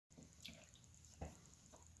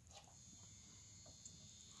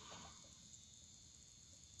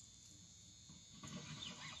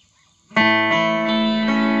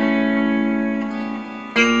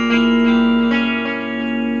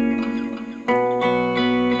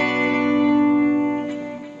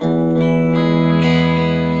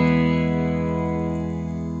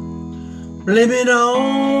Blame it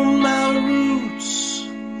on my roots.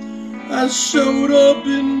 I showed up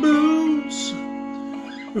in boots,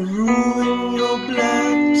 ruin your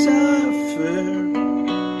black tie affair.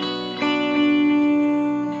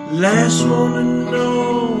 Last one to know,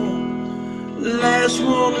 last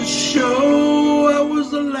one to show. I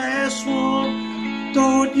was the last one,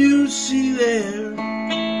 thought you'd see there.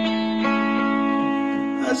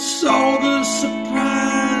 I saw the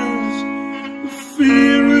surprise, the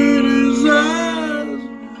fear in his eyes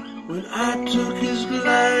when I took his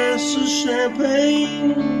glass of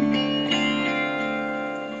champagne.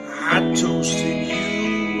 I toasted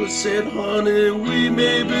you, I said, honey, we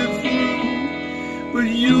may be through, but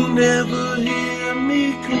you never hear me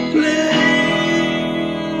complain.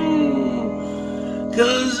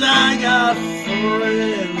 'Cause I got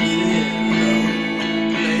friends in low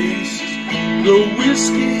places. The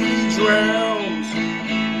whiskey drowns,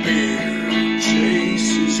 beer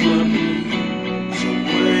chases my blues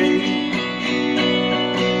away.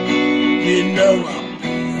 You know I'll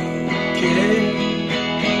be okay.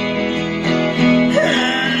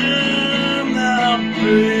 I'm not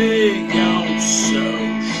big on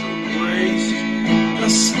social grace. I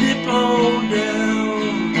slip on down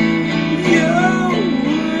your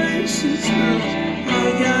races, 'cause I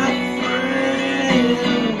got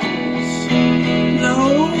friends, no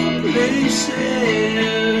places.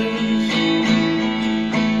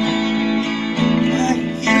 I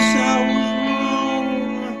guess I was wrong,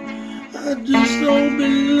 I just don't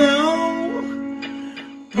belong,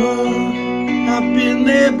 but I've been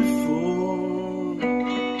there before.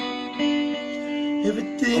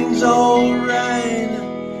 Everything's alright,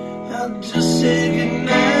 I'll just say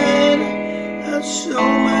goodnight. I'll show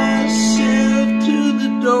myself to the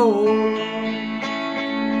door.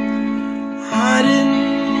 I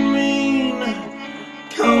didn't mean to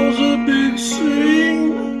cause a big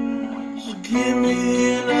scene, so give me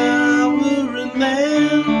an hour and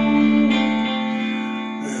then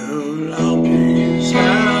I'll be as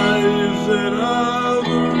high as that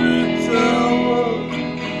ivory tower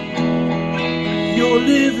you're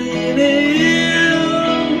living in.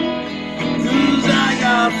 'Cause I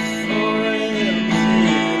got friends in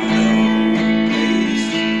low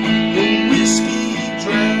places. The whiskey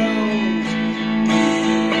drowns,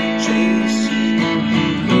 beer chases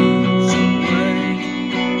blues away.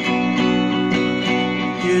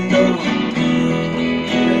 You know I'll be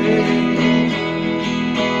okay.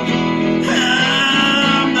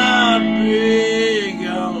 I'm not big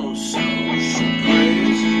on social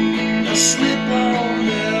grace. I slip on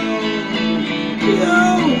down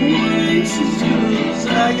your races, 'cause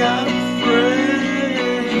I got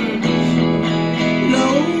friends, no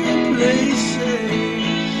places.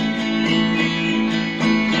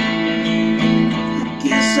 I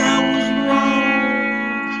guess I was wrong,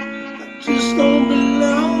 I just don't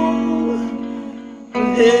belong, but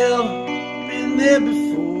hell, been there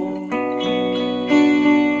before.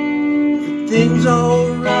 Everything's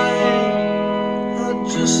alright, I'll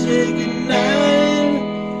just say goodnight.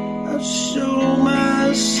 I'll show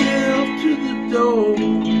myself to the door.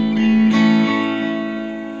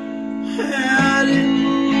 I didn't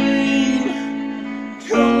mean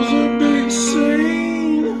cause a big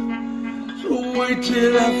scene, so wait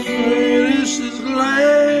till I finish this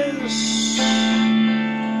glass.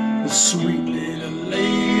 The sweet little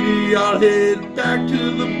lady, I'll head back to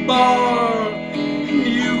the bar.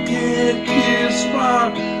 You can't kiss my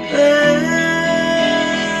hand,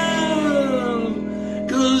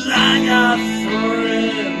 'cause I got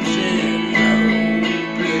friends in low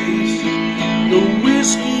places. The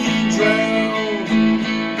whiskey drowns,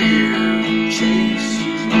 beer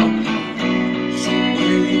chases my blues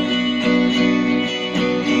away.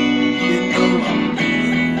 You know I'll be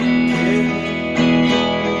okay.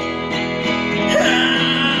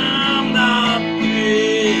 I'm not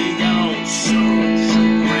big on social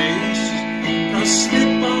grace. I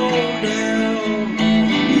slip on down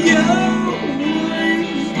your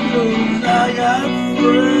ways, 'cause I got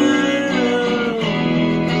friends,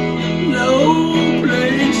 no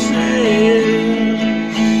places.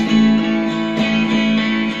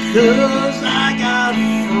 'Cause